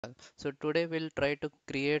So today we'll try to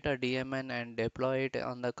create a DMN and deploy it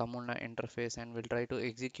on the Camunda interface, and we'll try to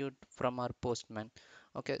execute from our postman.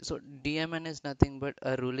 Okay, so DMN is nothing but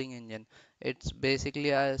a ruling engine. It's basically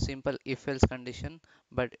a simple if-else condition,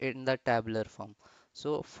 but in the tabular form.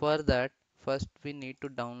 So for that, first we need to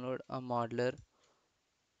download a modeler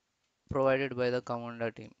provided by the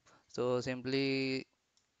Camunda team. So simply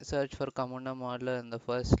search for Camunda modeler in the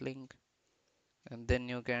first link, and then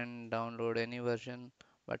you can download any version,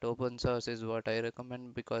 but open source is what I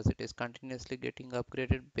recommend because it is continuously getting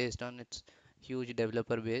upgraded based on its huge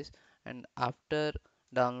developer base. And after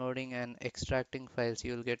downloading and extracting files,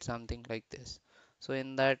 you will get something like this. So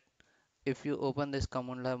in that, if you open this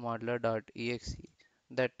Camunda modeler.exe,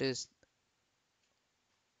 that is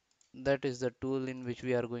that is the tool in which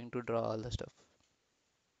we are going to draw all the stuff.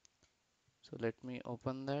 So let me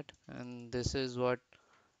open that, and this is what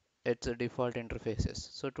its default interface is.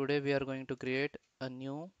 So today we are going to create a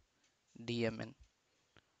new DMN.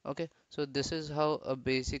 Okay, so this is how a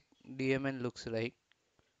basic DMN looks like.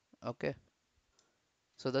 Okay,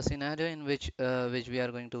 so the scenario in which we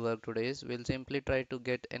are going to work today is we'll simply try to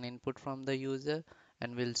get an input from the user,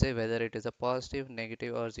 and we'll say whether it is a positive,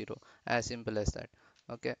 negative, or zero. As simple as that.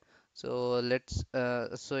 Okay, so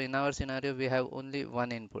so in our scenario we have only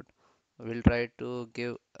one input. We'll try to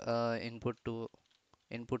give input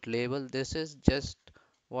label. This is just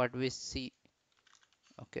what we see.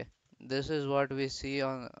 Okay, this is what we see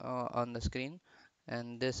on the screen,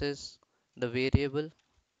 and this is the variable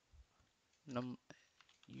num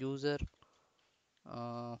user,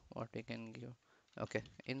 what we can give. Okay,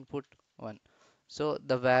 input 1. So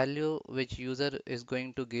the value which user is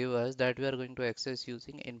going to give us, that we are going to access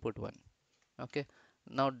using input 1. Okay,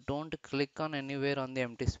 now don't click on anywhere on the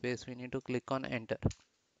empty space, we need to click on enter.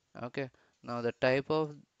 Okay, now the type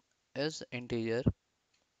of is integer,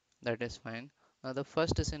 that is fine. Now the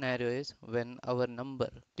first scenario is when our number,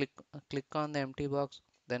 click on the empty box,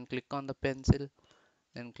 then click on the pencil,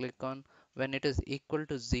 then click on when it is equal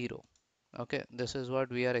to 0. Okay, this is what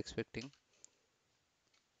we are expecting.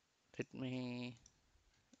 Let me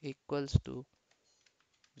equals to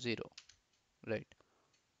 0, right?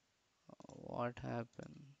 What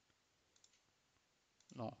happened?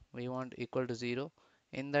 No, we want equal to 0.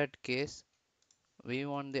 In that case, we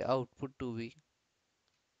want the output to be,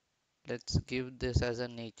 let's give this as a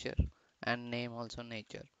nature, and name also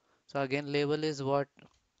nature. So again, label is what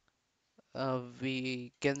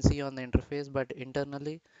we can see on the interface, but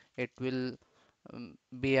internally it will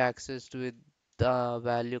be accessed with the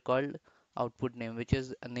value called output name, which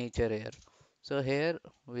is a nature here. So here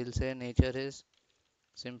we'll say nature is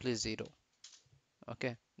simply 0.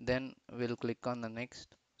 Okay, then we'll click on the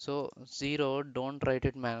next. So 0, don't write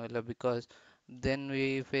it manually because then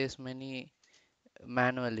we face many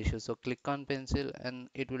manual issues. So click on pencil and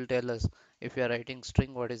it will tell us, if you are writing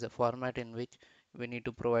string, what is the format in which we need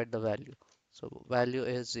to provide the value. So value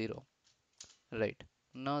is 0, right?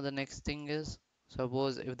 Now the next thing is,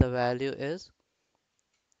 suppose if the value is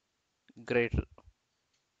greater,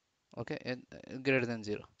 okay, greater than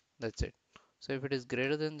 0, that's it. So if it is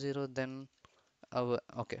greater than 0, then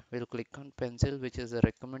okay, we'll click on pencil, which is the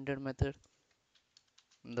recommended method.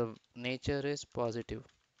 The nature is positive.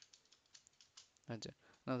 That's it.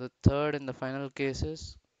 Now the third and the final case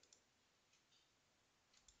is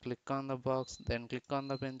click on the box, then click on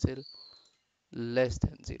the pencil, less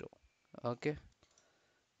than 0. Okay,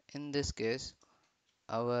 in this case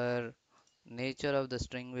our nature of the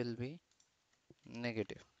string will be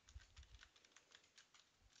negative.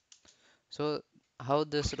 So how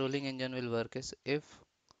this rolling engine will work is, if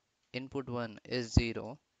input 1 is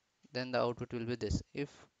 0, then the output will be this. If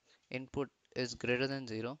input is greater than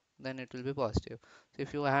 0, then it will be positive. So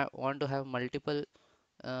if you want to have multiple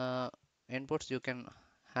uh, inputs, you can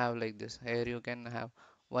have like this. Here you can have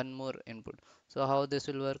one more input. So how this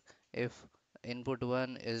will work, if input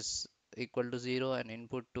 1 is equal to 0 and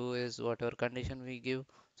input 2 is whatever condition we give,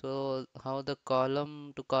 so how the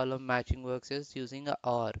column to column matching works is using a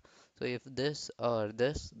or. So if this or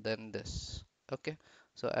this, then this. Okay,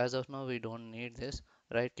 so as of now we don't need this.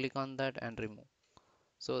 Right click on that and remove.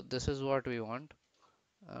 So this is what we want.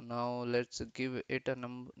 Now let's give it a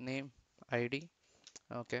name, id.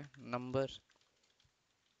 Okay, number,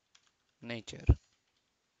 nature,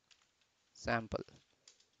 sample.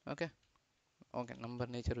 Okay, okay, number,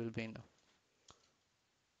 nature will be enough.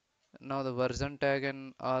 Now the version tag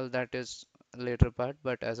and all that is later part,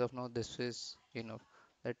 but as of now this is enough.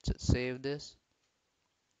 Let's save this.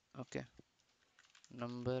 Okay,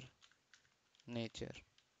 number, nature,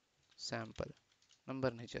 sample.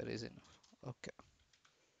 Number, nature is enough. Okay,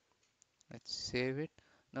 let's save it.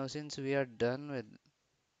 Now since we are done with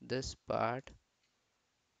this part,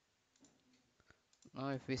 now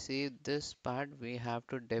if we see this part, we have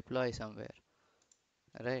to deploy somewhere,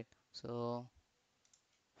 right? So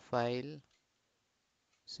file,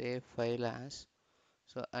 save file as.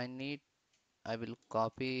 So I will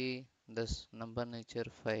copy this number nature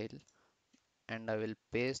file and I will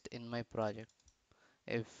paste in my project.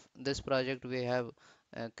 If this project we have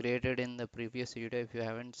created in the previous video, if you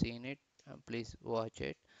haven't seen it, please watch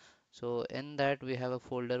it. So in that we have a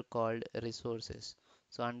folder called resources.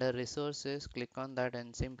 So under resources, click on that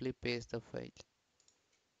and simply paste the file.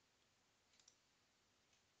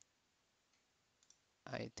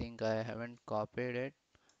 I think I haven't copied it.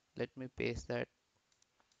 Let me paste that.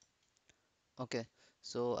 Okay,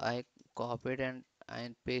 so I copied and I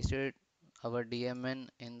pasted our DMN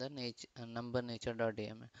in the nature number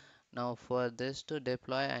nature.dmn. Now for this to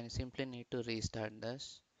deploy, I simply need to restart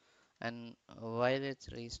this. And while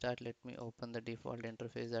it's restart, let me open the default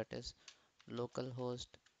interface, that is localhost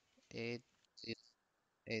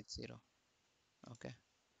 8080. Okay,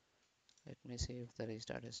 let me see if the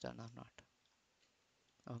restart is done or not.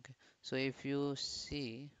 Okay, so if you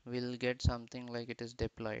see, we'll get something like it is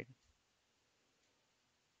deployed.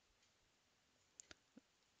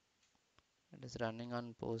 It is running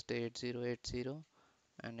on post 8080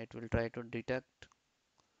 and it will try to detect,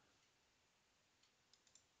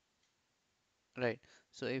 right?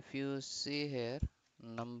 So if you see here,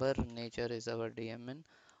 number nature is our DMN,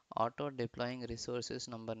 auto deploying resources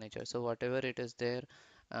number nature. So whatever it is there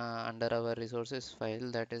under our resources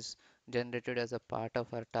file, that is generated as a part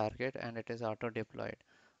of our target and it is auto deployed.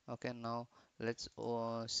 Okay, now let's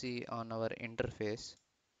see on our interface.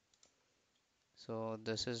 So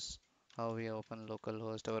this is how we open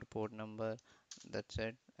localhost, our port number, that's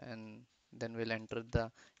it. And then we'll enter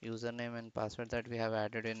the username and password that we have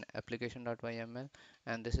added in application.yml,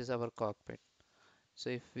 and this is our cockpit. So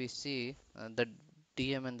if we see the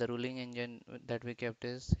DMN, the ruling engine that we kept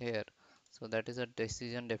is here. So that is a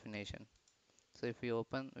decision definition. So if we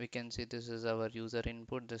open, we can see this is our user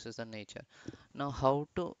input, this is the nature. Now how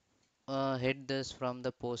to hit this from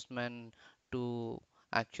the postman to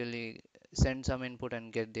actually send some input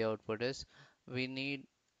and get the output is, we need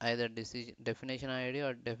either decision definition ID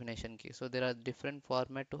or definition key. So there are different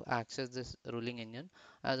format to access this ruling engine.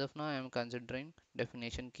 As of now I am considering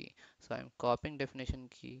definition key, so I am copying definition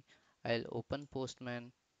key. I'll open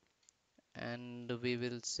postman and we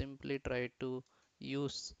will simply try to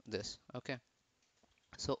use this. Okay,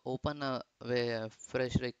 so open a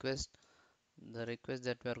fresh request. The request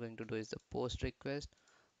that we are going to do is the post request.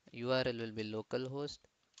 URL will be localhost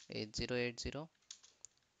 8080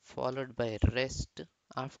 followed by rest.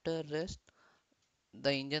 After rest,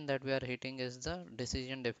 the engine that we are hitting is the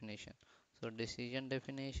decision definition. So definition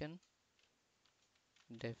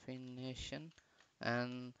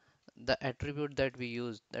and the attribute that we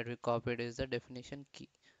use, that we copied, is the definition key.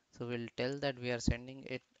 So we'll tell that we are sending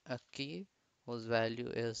it a key whose value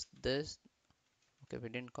is this. Okay, we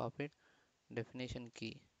didn't copy it. Definition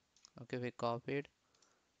key. Okay, we copied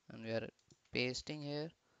and we are pasting here.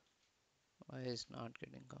 Why is not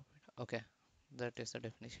getting copied? Okay, that is the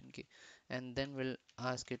definition key. And then we'll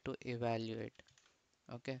ask it to evaluate.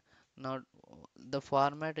 Okay, now the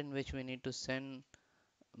format in which we need to send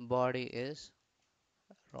body is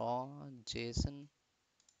raw JSON.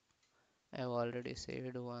 I've already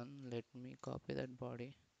saved one. Let me copy that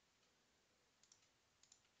body.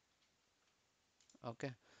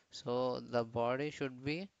 Okay, so the body should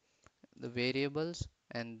be the variables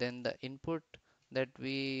and then the input that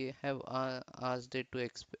we have asked it to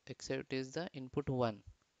accept is the input 1.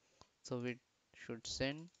 So we should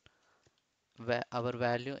send our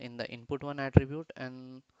value in the input 1 attribute,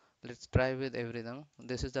 and let's try with everything.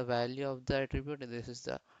 This is the value of the attribute, this is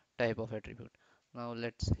the type of attribute. Now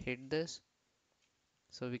let's hit this.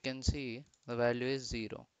 So we can see the value is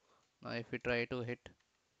 0. Now if we try to hit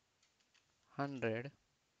 100,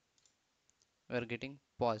 we are getting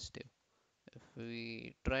positive. If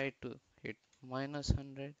we try to hit minus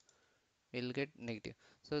 100, we'll get negative.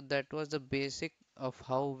 So that was the basic of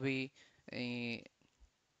how we uh,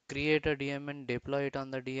 create a DMN, deploy it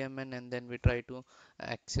on the DMN, and then we try to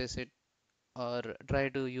access it or try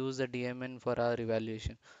to use the DMN for our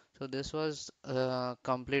evaluation. So this was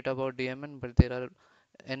complete about DMN, but there are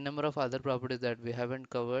a number of other properties that we haven't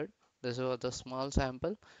covered. This was the small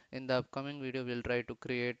sample. In the upcoming video, we'll try to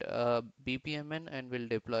create a BPMN and we'll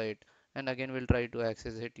deploy it. And again, we'll try to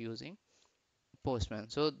access it using Postman.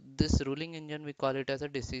 So this ruling engine, we call it as a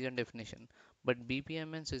decision definition, but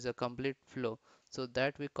BPMNs is a complete flow. So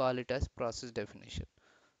that we call it as process definition.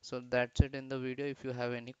 So that's it in the video. If you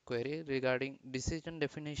have any query regarding decision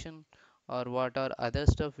definition or what are other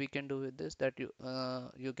stuff we can do with this, that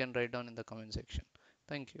you can write down in the comment section.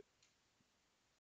 Thank you.